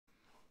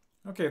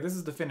Okay, this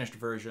is the finished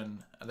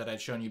version that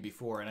I'd shown you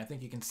before, and I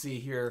think you can see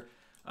here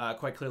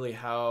quite clearly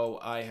how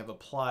I have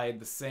applied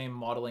the same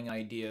modeling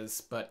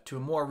ideas, but to a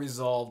more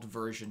resolved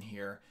version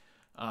here.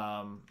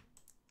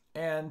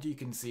 And you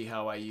can see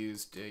how I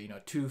used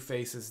two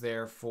faces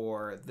there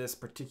for this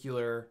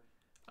particular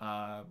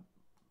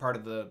part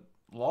of the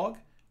log,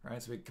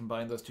 right? So we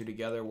combine those two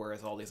together,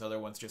 whereas all these other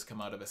ones just come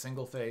out of a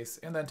single face.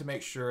 And then to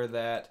make sure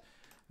that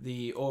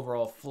the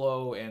overall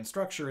flow and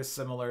structure is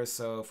similar.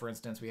 So for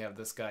instance, we have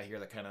this guy here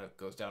that kind of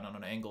goes down on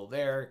an angle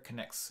there,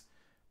 connects.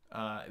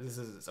 This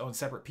is its own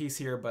separate piece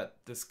here, but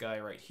this guy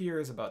right here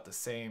is about the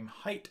same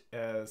height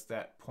as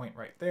that point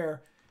right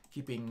there,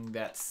 keeping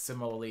that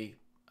similarly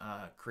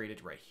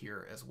created right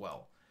here as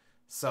well.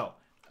 So,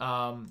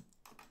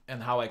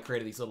 and how I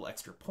created these little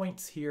extra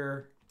points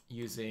here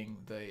using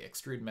the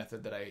extrude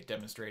method that I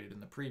demonstrated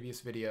in the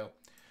previous video.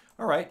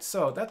 All right,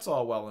 so that's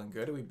all well and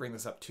good. We bring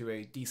this up to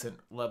a decent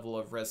level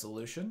of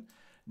resolution.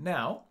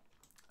 Now,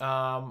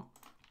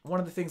 one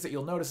of the things that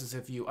you'll notice is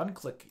if you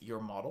unclick your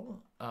model,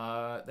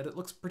 that it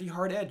looks pretty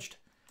hard-edged,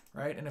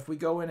 right? And if we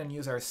go in and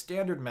use our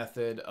standard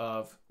method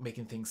of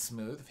making things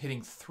smooth,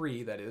 hitting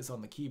 3, that is,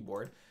 on the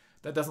keyboard,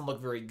 that doesn't look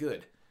very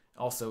good.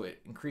 Also, it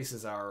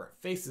increases our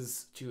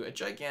faces to a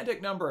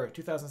gigantic number,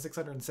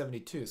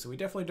 2,672, so we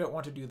definitely don't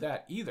want to do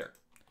that either.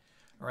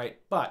 All right,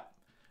 but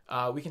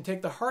we can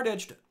take the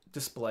hard-edged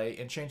display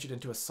and change it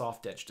into a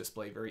soft edge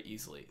display very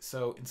easily.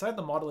 So inside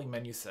the modeling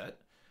menu set,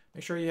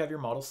 make sure you have your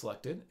model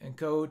selected and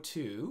go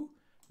to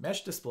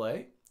Mesh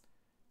Display,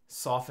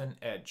 Soften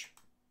Edge.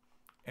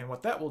 And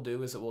what that will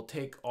do is it will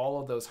take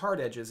all of those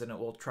hard edges and it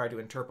will try to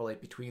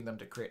interpolate between them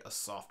to create a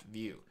soft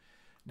view.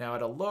 Now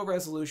at a low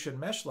resolution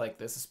mesh like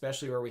this,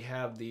 especially where we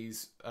have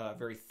these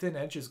very thin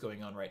edges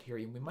going on right here,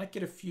 we might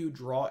get a few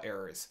draw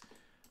errors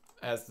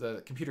as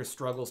the computer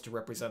struggles to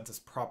represent this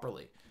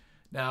properly.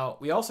 Now,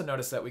 we also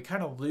notice that we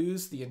kind of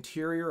lose the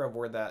interior of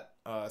where that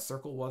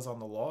circle was on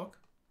the log.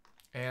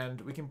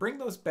 And we can bring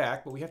those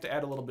back, but we have to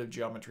add a little bit of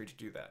geometry to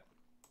do that.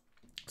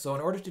 So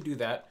in order to do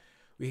that,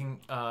 we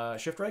can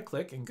shift right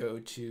click and go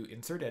to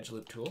Insert Edge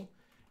Loop Tool.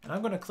 And I'm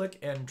going to click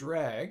and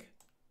drag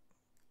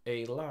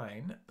a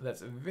line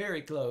that's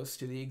very close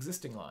to the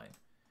existing line.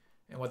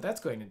 And what that's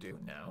going to do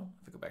now,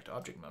 if I go back to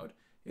object mode,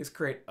 is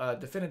create a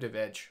definitive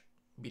edge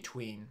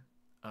between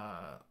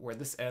where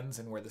this ends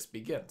and where this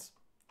begins.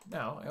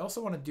 Now, I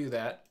also want to do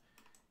that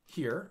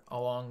here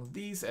along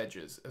these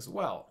edges as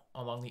well,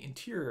 along the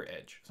interior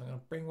edge. So I'm going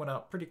to bring one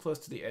out pretty close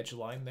to the edge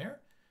line there.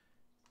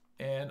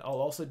 And I'll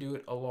also do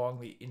it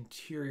along the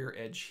interior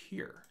edge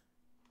here.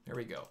 There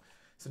we go.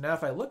 So now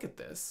if I look at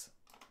this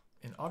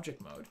in object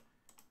mode,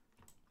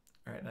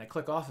 all right, and I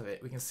click off of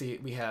it, we can see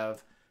we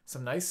have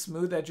some nice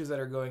smooth edges that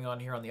are going on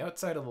here on the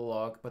outside of the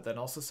log, but then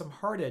also some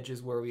hard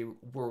edges where we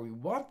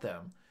want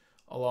them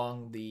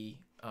along the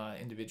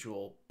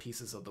individual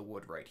pieces of the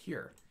wood right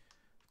here.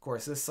 Of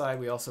course, this side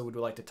we also would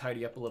like to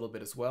tidy up a little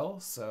bit as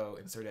well. So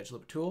Insert Edge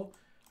Loop Tool.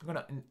 I'm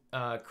going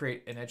to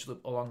create an edge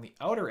loop along the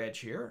outer edge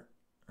here,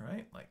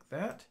 right, like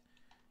that.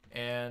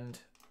 And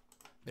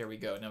there we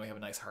go. Now we have a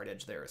nice hard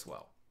edge there as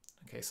well.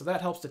 Okay, so that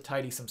helps to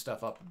tidy some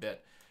stuff up a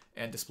bit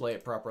and display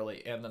it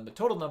properly. And then the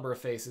total number of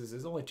faces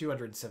is only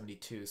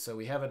 272, so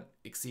we haven't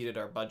exceeded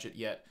our budget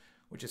yet,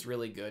 which is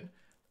really good.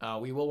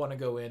 We will want to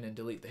go in and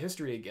delete the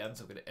history again,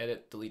 so I'm going to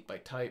edit, delete by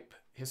type,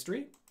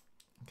 history.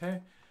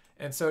 Okay,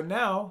 and so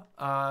now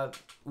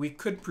we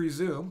could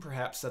presume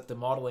perhaps that the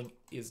modeling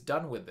is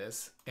done with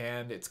this,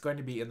 and it's going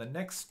to be in the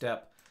next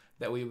step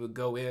that we would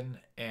go in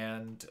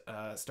and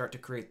start to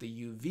create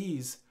the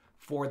UVs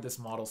for this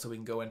model so we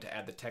can go in to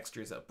add the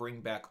textures that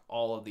bring back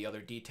all of the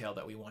other detail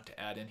that we want to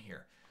add in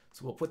here.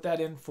 So we'll put that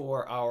in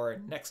for our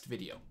next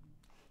video.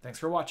 Thanks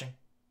for watching.